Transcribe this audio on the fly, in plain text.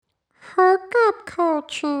Hookup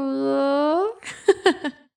culture, yeah?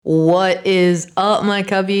 What is up, my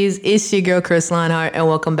cubbies? It's your girl, Chris Lionheart, and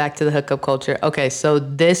welcome back to the Hookup Culture. Okay, so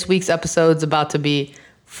this week's episode is about to be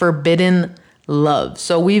forbidden love.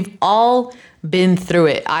 So we've all been through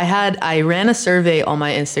it. I ran a survey on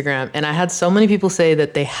my Instagram, and I had so many people say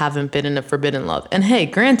that they haven't been in a forbidden love. And hey,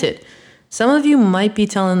 granted, some of you might be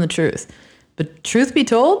telling the truth, but truth be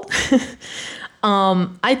told,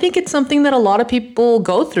 I think it's something that a lot of people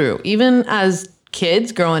go through, even as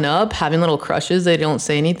kids growing up, having little crushes they don't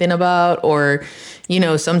say anything about, or,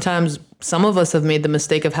 sometimes some of us have made the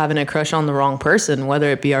mistake of having a crush on the wrong person, whether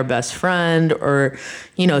it be our best friend or,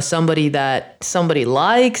 somebody that somebody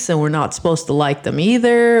likes and we're not supposed to like them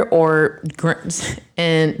either,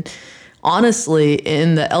 and honestly,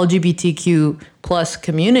 in the LGBTQ plus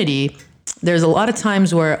community, there's a lot of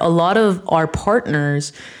times where a lot of our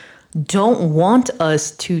partners don't want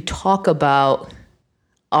us to talk about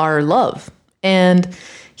our love. And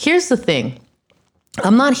here's the thing.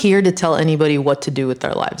 I'm not here to tell anybody what to do with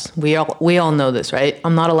their lives. We all know this, right?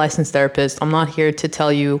 I'm not a licensed therapist. I'm not here to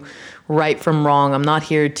tell you right from wrong. I'm not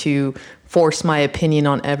here to force my opinion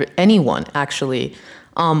on anyone, actually.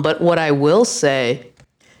 But what I will say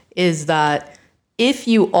is that if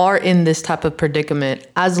you are in this type of predicament,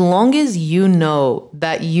 as long as you know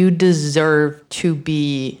that you deserve to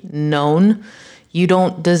be known, you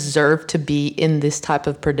don't deserve to be in this type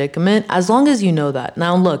of predicament, as long as you know that.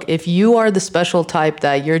 Now, look, if you are the special type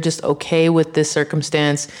that you're just okay with this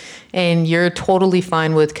circumstance and you're totally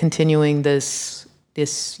fine with continuing this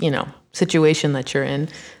situation that you're in,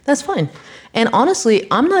 that's fine. And honestly,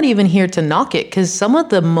 I'm not even here to knock it, because some of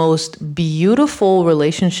the most beautiful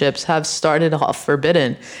relationships have started off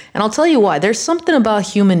forbidden. And I'll tell you why. There's something about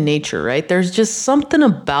human nature, right? There's just something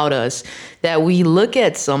about us that we look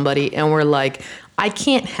at somebody and we're like, I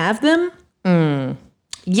can't have them.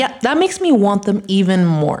 Yeah, that makes me want them even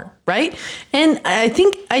more, right? And I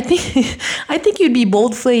think you'd be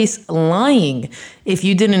bold-faced lying if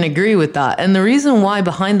you didn't agree with that. And the reason why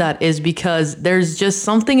behind that is because there's just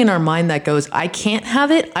something in our mind that goes, I can't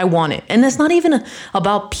have it, I want it. And that's not even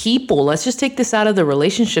about people. Let's just take this out of the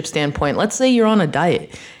relationship standpoint. Let's say you're on a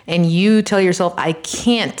diet and you tell yourself, I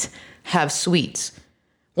can't have sweets.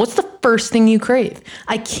 What's the first thing you crave?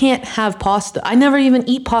 I can't have pasta. I never even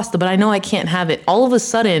eat pasta, but I know I can't have it. All of a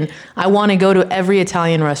sudden, I want to go to every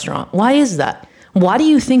Italian restaurant. Why is that? Why do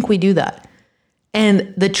you think we do that?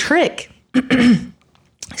 And the trick,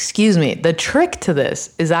 the trick to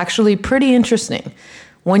this is actually pretty interesting.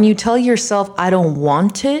 When you tell yourself, I don't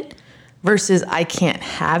want it versus I can't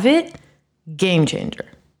have it, game changer.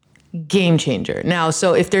 Game changer. Now,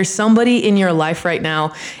 so if there's somebody in your life right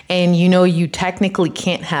now and you technically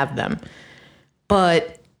can't have them,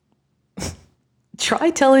 but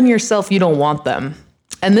try telling yourself you don't want them.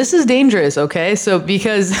 And this is dangerous, okay? So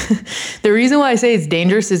because the reason why I say it's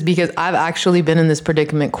dangerous is because I've actually been in this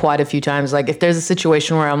predicament quite a few times. Like if there's a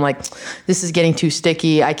situation where I'm like, this is getting too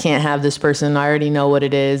sticky, I can't have this person, I already know what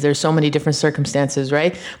it is. There's so many different circumstances,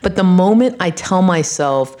 right? But the moment I tell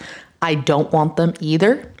myself I don't want them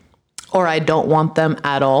either, or I don't want them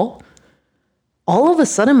at all of a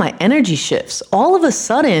sudden my energy shifts. All of a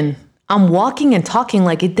sudden I'm walking and talking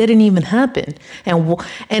like it didn't even happen. And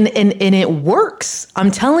it works.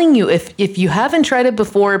 I'm telling you, if you haven't tried it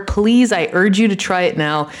before, please, I urge you to try it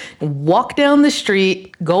now. Walk down the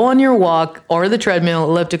street, go on your walk or the treadmill,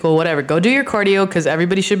 elliptical, whatever. Go do your cardio, because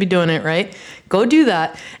everybody should be doing it, right? Go do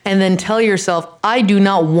that. And then tell yourself, I do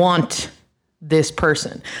not want this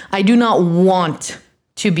person. I do not want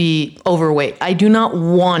to be overweight. I do not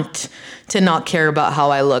want to not care about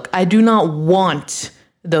how I look. I do not want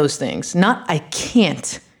those things. Not I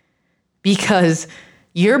can't, because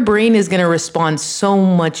your brain is going to respond so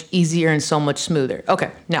much easier and so much smoother.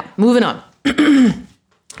 Okay, now moving on.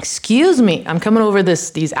 Excuse me. I'm coming over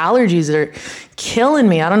these allergies that are killing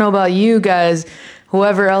me. I don't know about you guys.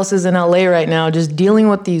 Whoever else is in LA right now, just dealing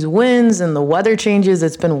with these winds and the weather changes,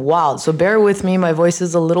 it's been wild. So bear with me. My voice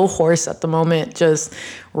is a little hoarse at the moment. Just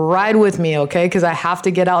ride with me, okay? Because I have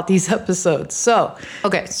to get out these episodes. So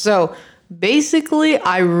basically,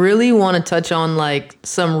 I really want to touch on like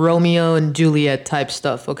some Romeo and Juliet type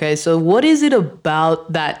stuff, okay? So what is it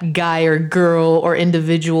about that guy or girl or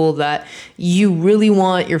individual that you really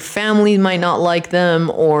want? Your family might not like them,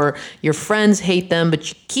 or your friends hate them, but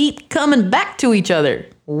you keep coming back to each other.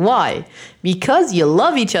 Why? Because you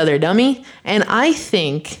love each other, dummy. And I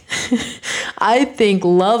think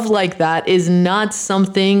love like that is not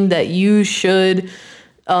something that you should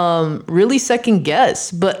really second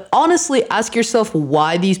guess. But honestly, ask yourself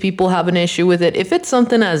why these people have an issue with it. If it's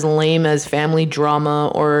something as lame as family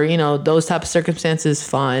drama or, those type of circumstances,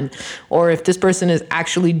 fine. Or if this person is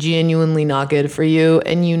actually genuinely not good for you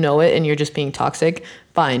and you know it and you're just being toxic,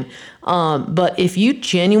 fine. But if you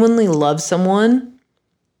genuinely love someone,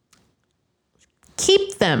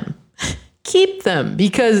 keep them. Keep them,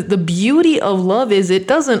 because the beauty of love is it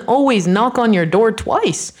doesn't always knock on your door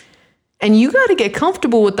twice. And you got to get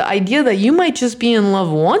comfortable with the idea that you might just be in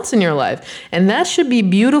love once in your life. And that should be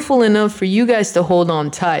beautiful enough for you guys to hold on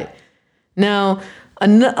tight. Now,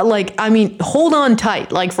 hold on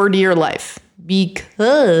tight, like for dear life.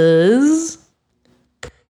 Because,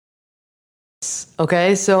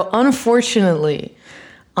 okay, so unfortunately,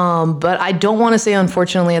 but I don't want to say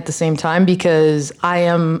unfortunately at the same time, because I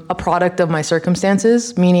am a product of my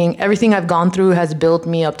circumstances, meaning everything I've gone through has built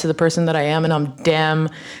me up to the person that I am. And I'm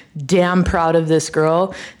damn proud of this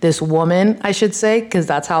girl, this woman, I should say, because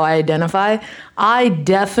that's how I identify. I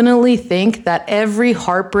definitely think that every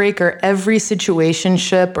heartbreak or every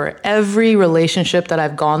situationship or every relationship that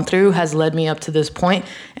I've gone through has led me up to this point,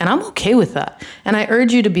 and I'm okay with that. And I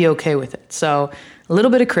urge you to be okay with it. So a little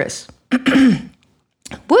bit of Chris.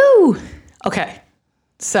 Woo! Okay.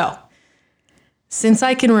 So, since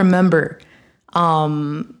I can remember,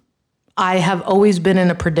 I have always been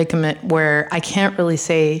in a predicament where I can't really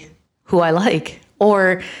say who I like,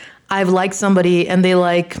 or I've liked somebody and they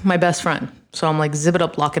like my best friend. So I'm like, zip it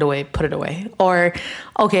up, lock it away, put it away. Or,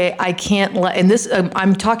 okay, I can't let, and this,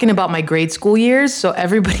 I'm talking about my grade school years. So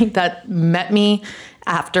everybody that met me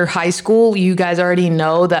after high school, you guys already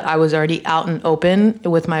know that I was already out and open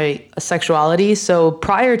with my sexuality. So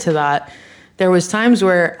prior to that, there was times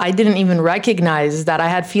where I didn't even recognize that I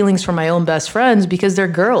had feelings for my own best friends because they're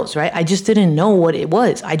girls, right? I just didn't know what it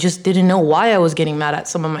was. I just didn't know why I was getting mad at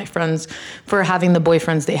some of my friends for having the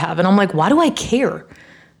boyfriends they have. And I'm like, why do I care?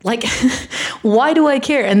 Like, why do I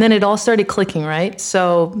care? And then it all started clicking, right?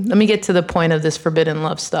 So let me get to the point of this forbidden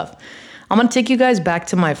love stuff. I'm going to take you guys back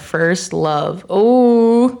to my first love.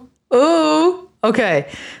 Oh, okay.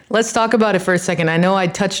 Let's talk about it for a second. I know I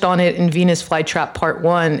touched on it in Venus Flytrap Part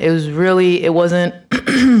 1. It wasn't,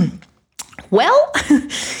 well,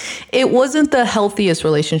 it wasn't the healthiest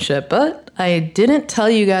relationship, but I didn't tell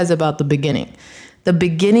you guys about the beginning. The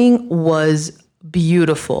beginning was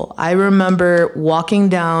beautiful. I remember walking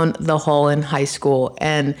down the hall in high school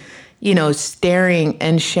and staring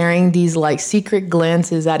and sharing these like secret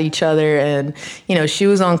glances at each other. And, she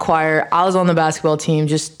was on choir, I was on the basketball team,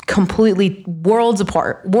 just completely worlds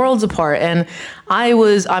apart. And I'm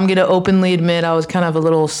going to openly admit I was kind of a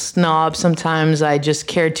little snob. Sometimes I just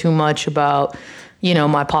cared too much about,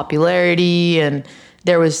 my popularity. And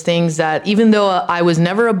there was things that, even though I was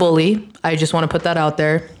never a bully, I just want to put that out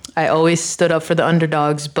there. I always stood up for the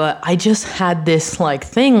underdogs, but I just had this like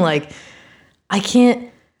thing, like, I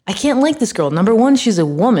can't like this girl. Number one, she's a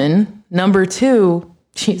woman. Number two,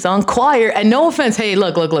 she's on choir. And no offense. Hey,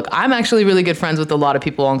 look. I'm actually really good friends with a lot of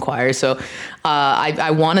people on choir. So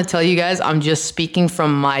I want to tell you guys, I'm just speaking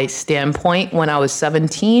from my standpoint. When I was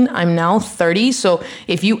 17, I'm now 30. So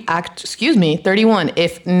if you 31.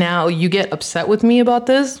 If now you get upset with me about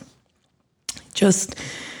this, you're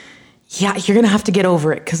going to have to get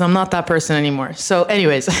over it because I'm not that person anymore. So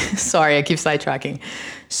anyways, sorry, I keep sidetracking.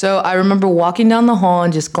 So I remember walking down the hall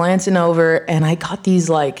and just glancing over, and I got these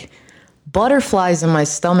like butterflies in my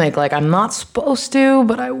stomach. Like, I'm not supposed to,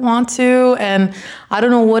 but I want to. And I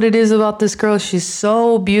don't know what it is about this girl. She's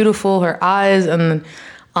so beautiful, her eyes. And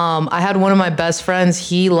I had one of my best friends.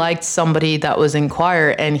 He liked somebody that was in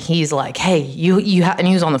choir, and he's like, hey, and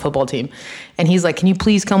he was on the football team. And he's like, can you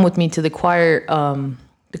please come with me to the choir,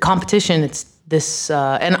 the competition? It's this,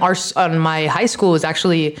 and my high school was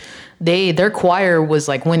actually, their choir was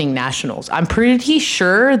like winning nationals. I'm pretty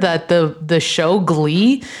sure that the show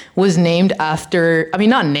Glee was named after,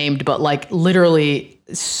 not named, but like literally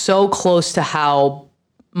so close to how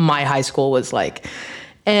my high school was like.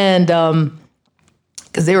 And,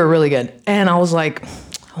 cause they were really good. And I was like,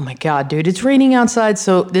 oh my God, dude, it's raining outside.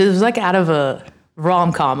 So it was like out of a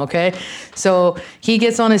rom-com, okay? So he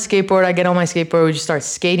gets on his skateboard, I get on my skateboard, we just start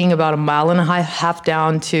skating about a mile and a half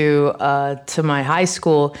down to my high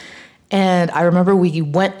school. And I remember we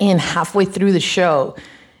went in halfway through the show,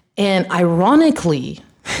 and ironically,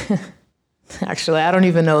 actually, I don't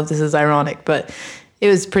even know if this is ironic, but it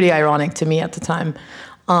was pretty ironic to me at the time.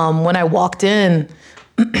 When I walked in,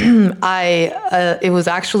 it was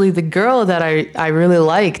actually the girl that I really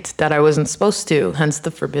liked that I wasn't supposed to, hence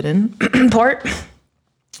the forbidden part.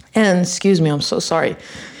 And excuse me, I'm so sorry.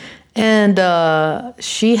 And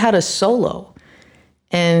she had a solo.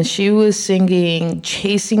 And she was singing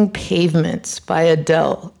Chasing Pavements by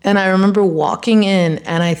Adele. And I remember walking in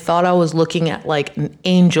and I thought I was looking at like an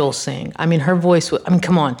angel sing. I mean, her voice,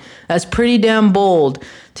 come on, that's pretty damn bold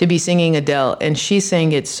to be singing Adele. And she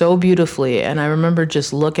sang it so beautifully. And I remember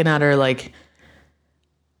just looking at her like,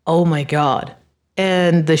 oh my God.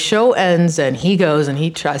 And the show ends and he goes and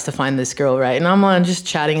he tries to find this girl, right? And I'm on just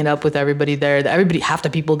chatting it up with everybody there. Half the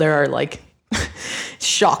people there are like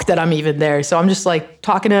shocked that I'm even there. So I'm just like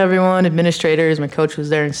talking to everyone, administrators, my coach was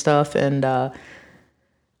there and stuff. And I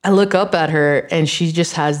look up at her and she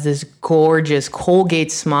just has this gorgeous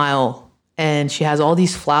Colgate smile and she has all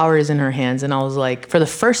these flowers in her hands. And I was like, for the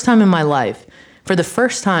first time in my life,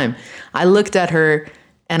 I looked at her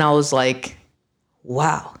and I was like,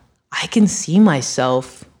 wow, I can see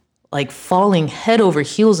myself like falling head over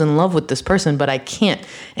heels in love with this person, but I can't.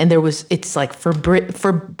 And it's like for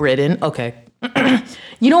Britain. Okay.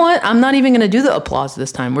 You know what? I'm not even going to do the applause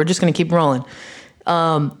this time. We're just going to keep rolling.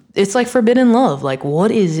 It's like forbidden love. Like,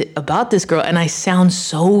 what is it about this girl? And I sound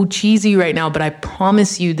so cheesy right now, but I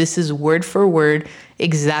promise you this is word for word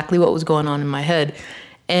exactly what was going on in my head.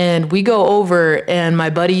 And we go over and my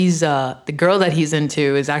buddy's, the girl that he's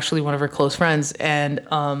into is actually one of her close friends. And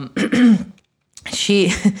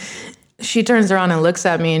she turns around and looks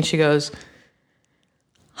at me and she goes,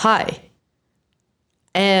 hi.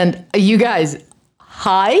 And you guys,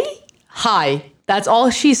 hi. That's all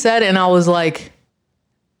she said. And I was like,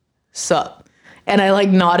 sup. And I like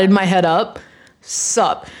nodded my head up,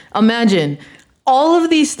 sup. Imagine all of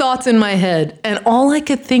these thoughts in my head. And all I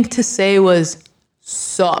could think to say was,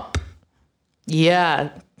 sup. Yeah.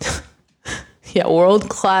 Yeah. World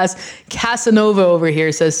class Casanova over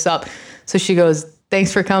here says sup. So she goes,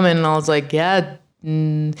 thanks for coming. And I was like, yeah,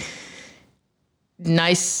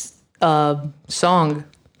 nice song.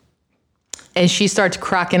 And she starts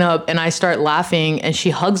cracking up and I start laughing and she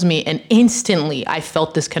hugs me and instantly I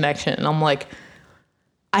felt this connection. And I'm like,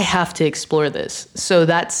 I have to explore this. So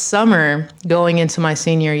that summer going into my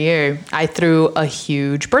senior year, I threw a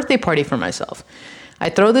huge birthday party for myself. I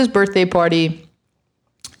throw this birthday party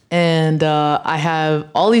and I have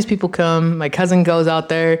all these people come. My cousin goes out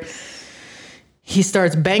there. He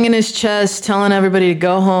starts banging his chest, telling everybody to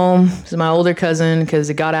go home. This is my older cousin because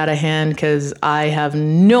it got out of hand because I have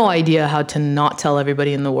no idea how to not tell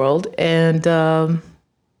everybody in the world. And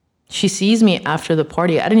she sees me after the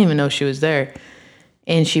party. I didn't even know she was there.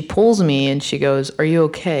 And she pulls me and she goes, are you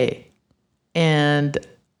okay? And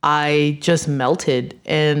I just melted.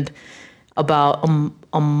 And about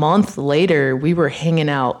a month later, we were hanging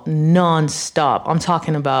out nonstop. I'm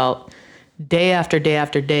talking about day after day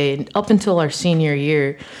after day, up until our senior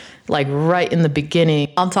year, like right in the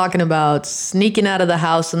beginning. I'm talking about sneaking out of the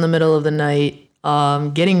house in the middle of the night,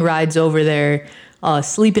 getting rides over there,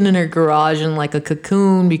 sleeping in her garage in like a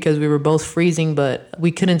cocoon because we were both freezing, but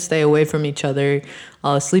we couldn't stay away from each other,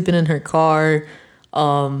 sleeping in her car,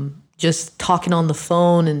 just talking on the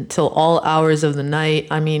phone until all hours of the night.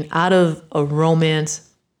 I mean, out of a romance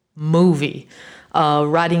movie,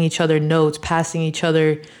 writing each other notes, passing each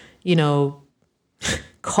other,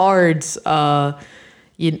 cards,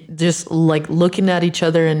 just like looking at each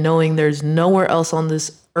other and knowing there's nowhere else on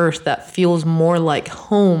this earth that feels more like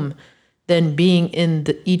home than being in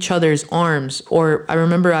each other's arms. Or I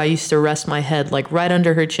remember I used to rest my head like right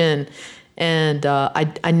under her chin. And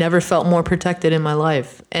I never felt more protected in my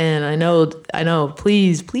life. And I know,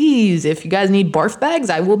 please, if you guys need barf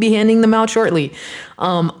bags, I will be handing them out shortly.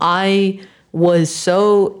 I was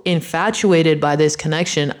so infatuated by this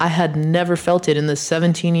connection. I had never felt it in the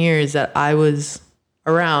 17 years that I was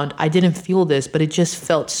around. I didn't feel this, but it just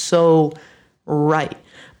felt so right.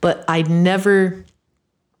 But I never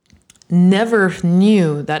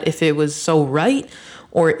knew that if it was so right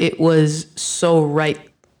or it was so right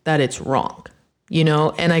that it's wrong,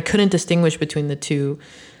 and I couldn't distinguish between the two.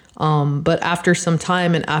 But after some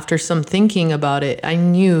time and after some thinking about it, I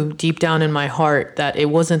knew deep down in my heart that it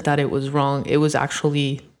wasn't that it was wrong. It was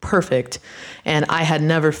actually perfect. And I had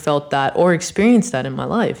never felt that or experienced that in my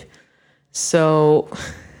life. So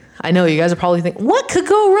I know you guys are probably thinking, what could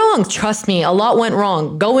go wrong? Trust me, a lot went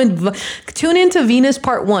wrong. Go and tune into Venus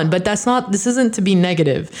Part 1, but this isn't to be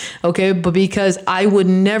negative, okay? But because I would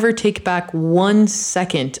never take back 1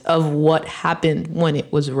 second of what happened when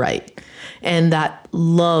it was right. And that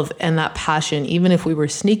love and that passion, even if we were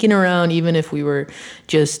sneaking around, even if we were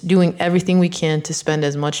just doing everything we can to spend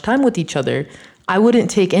as much time with each other, I wouldn't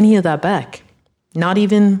take any of that back. Not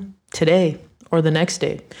even today or the next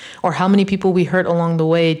day, or how many people we hurt along the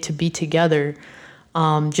way to be together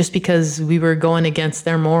just because we were going against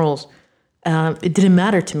their morals. It didn't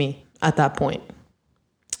matter to me at that point.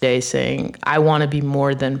 next day saying, I want to be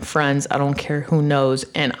more than friends. I don't care who knows.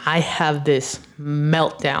 And I have this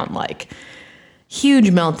meltdown, like huge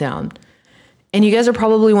meltdown. And you guys are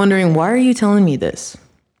probably wondering, why are you telling me this?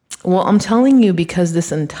 Well, I'm telling you because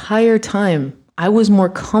this entire time I was more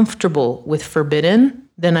comfortable with forbidden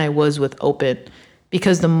than I was with open.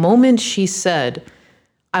 Because the moment she said,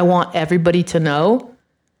 I want everybody to know,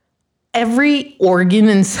 every organ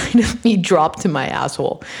inside of me dropped to my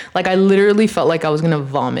asshole. Like I literally felt like I was going to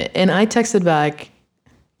vomit. And I texted back,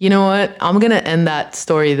 you know what? I'm going to end that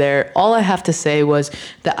story there. All I have to say was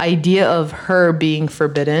the idea of her being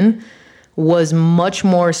forbidden was much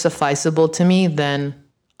more sufficeable to me than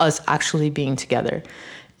us actually being together.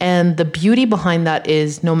 And the beauty behind that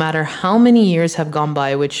is no matter how many years have gone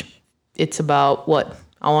by, which it's about what,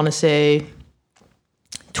 I want to say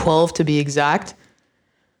 12 to be exact,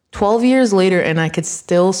 12 years later, and I could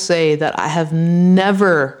still say that I have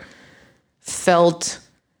never felt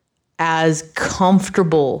as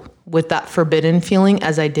comfortable with that forbidden feeling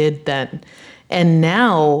as I did then. And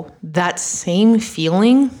now that same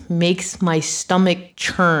feeling makes my stomach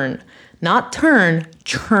churn. Not turn,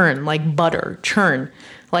 churn, like butter, churn.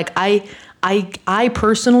 Like I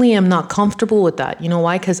personally am not comfortable with that. You know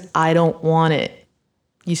why? Because I don't want it.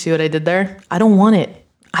 You see what I did there? I don't want it.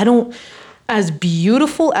 As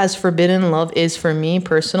beautiful as forbidden love is for me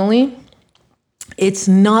personally, it's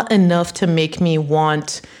not enough to make me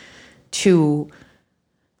want to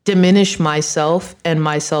diminish myself and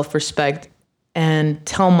my self-respect and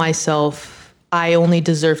tell myself I only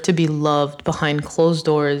deserve to be loved behind closed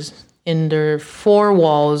doors in their four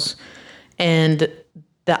walls, and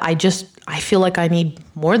that I feel like I need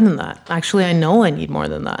more than that. Actually, I know I need more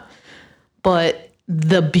than that. But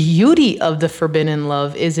the beauty of the forbidden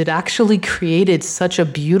love is it actually created such a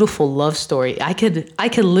beautiful love story. I could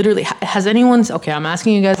literally, has anyone's, okay, I'm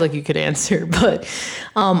asking you guys like you could answer, but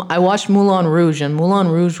I watched Moulin Rouge, and Moulin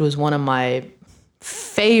Rouge was one of my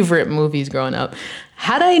favorite movies growing up.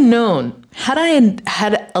 Had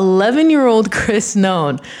 11-year-old Chris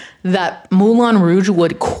known that Moulin Rouge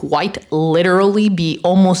would quite literally be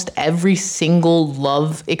almost every single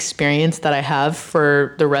love experience that I have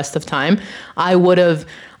for the rest of time, I wouldn't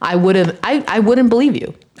believe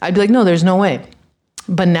you. I'd be like, no, there's no way.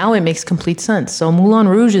 But now it makes complete sense. So Moulin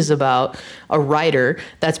Rouge is about a writer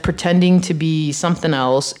that's pretending to be something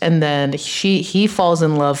else, and then he falls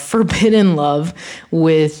in love, forbidden love,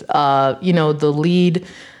 with the lead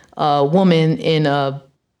woman in a.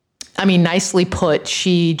 I mean, nicely put,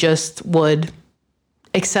 she just would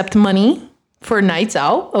accept money for nights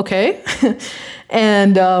out, okay?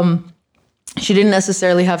 And she didn't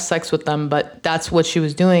necessarily have sex with them, but that's what she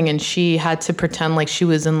was doing. And she had to pretend like she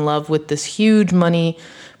was in love with this huge money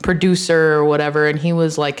producer or whatever. And he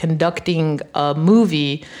was like conducting a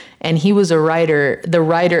movie, and he was a writer. The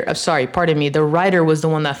writer was the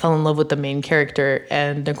one that fell in love with the main character,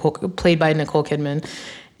 and played by Nicole Kidman.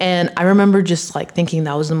 And I remember just like thinking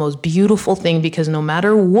that was the most beautiful thing, because no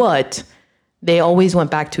matter what, they always went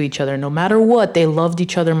back to each other. No matter what, they loved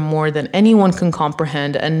each other more than anyone can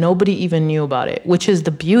comprehend, and nobody even knew about it, which is the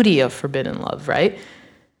beauty of forbidden love, right?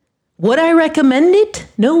 Would I recommend it?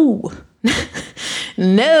 No.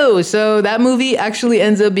 No. So that movie actually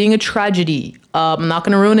ends up being a tragedy. I'm not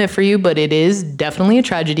going to ruin it for you, but it is definitely a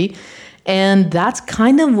tragedy. And that's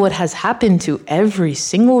kind of what has happened to every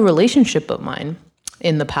single relationship of mine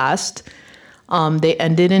in the past. They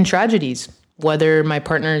ended in tragedies. Whether my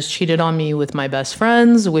partners cheated on me with my best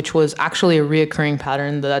friends, which was actually a reoccurring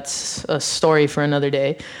pattern, that's a story for another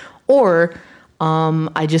day, or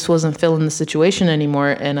I just wasn't feeling the situation anymore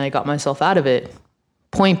and I got myself out of it.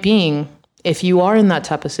 Point being, if you are in that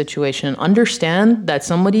type of situation, understand that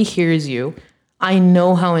somebody hears you. I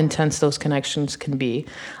know how intense those connections can be.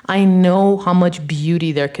 I know how much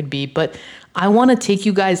beauty there could be, but I want to take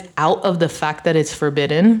you guys out of the fact that it's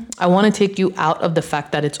forbidden. I want to take you out of the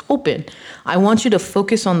fact that it's open. I want you to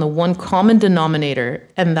focus on the one common denominator,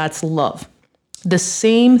 and that's love. The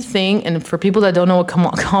same thing, and for people that don't know what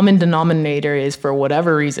common denominator is for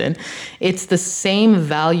whatever reason, it's the same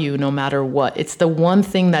value no matter what. It's the one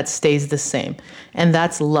thing that stays the same, and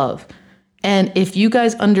that's love. And if you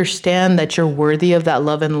guys understand that you're worthy of that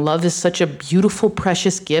love, and love is such a beautiful,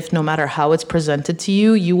 precious gift, no matter how it's presented to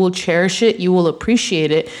you, you will cherish it, you will appreciate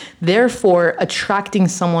it, therefore attracting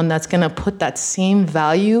someone that's going to put that same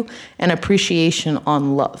value and appreciation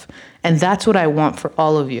on love. And that's what I want for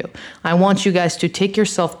all of you. I want you guys to take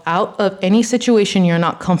yourself out of any situation you're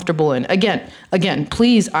not comfortable in. Again,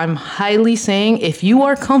 please, I'm highly saying if you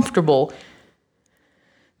are comfortable,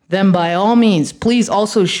 then by all means, please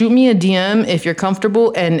also shoot me a DM if you're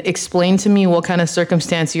comfortable and explain to me what kind of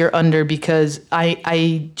circumstance you're under, because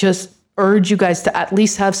I just urge you guys to at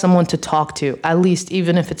least have someone to talk to, at least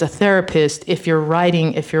even if it's a therapist, if you're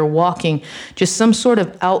writing, if you're walking, just some sort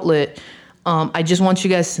of outlet. I just want you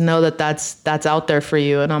guys to know that that's out there for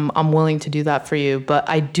you, and I'm willing to do that for you. But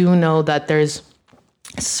I do know that there's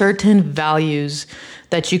certain values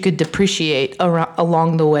that you could depreciate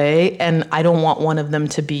along the way, and I don't want one of them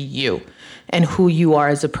to be you and who you are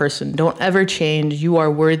as a person. Don't ever change. You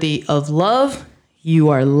are worthy of love. You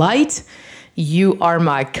are light. You are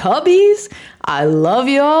my cubbies. I love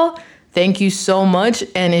y'all. Thank you so much.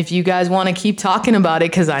 And if you guys want to keep talking about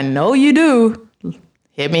it, because I know you do,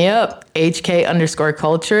 hit me up,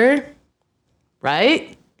 HK_culture,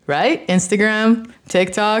 right? Instagram,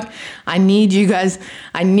 TikTok. I need you guys.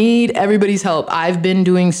 I need everybody's help. I've been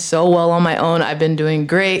doing so well on my own. I've been doing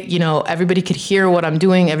great. You know, everybody could hear what I'm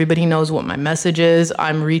doing. Everybody knows what my message is.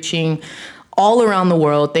 I'm reaching all around the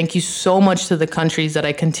world. Thank you so much to the countries that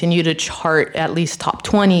I continue to chart, at least top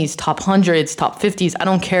 20s, top 100s, top 50s. I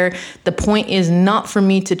don't care. The point is not for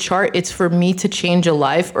me to chart. It's for me to change a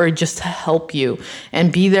life, or just to help you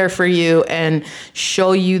and be there for you and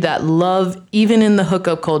show you that love, even in the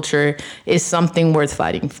hookup culture, is something worth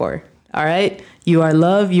fighting for. All right. You are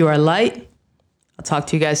love. You are light. I'll talk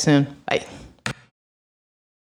to you guys soon. Bye.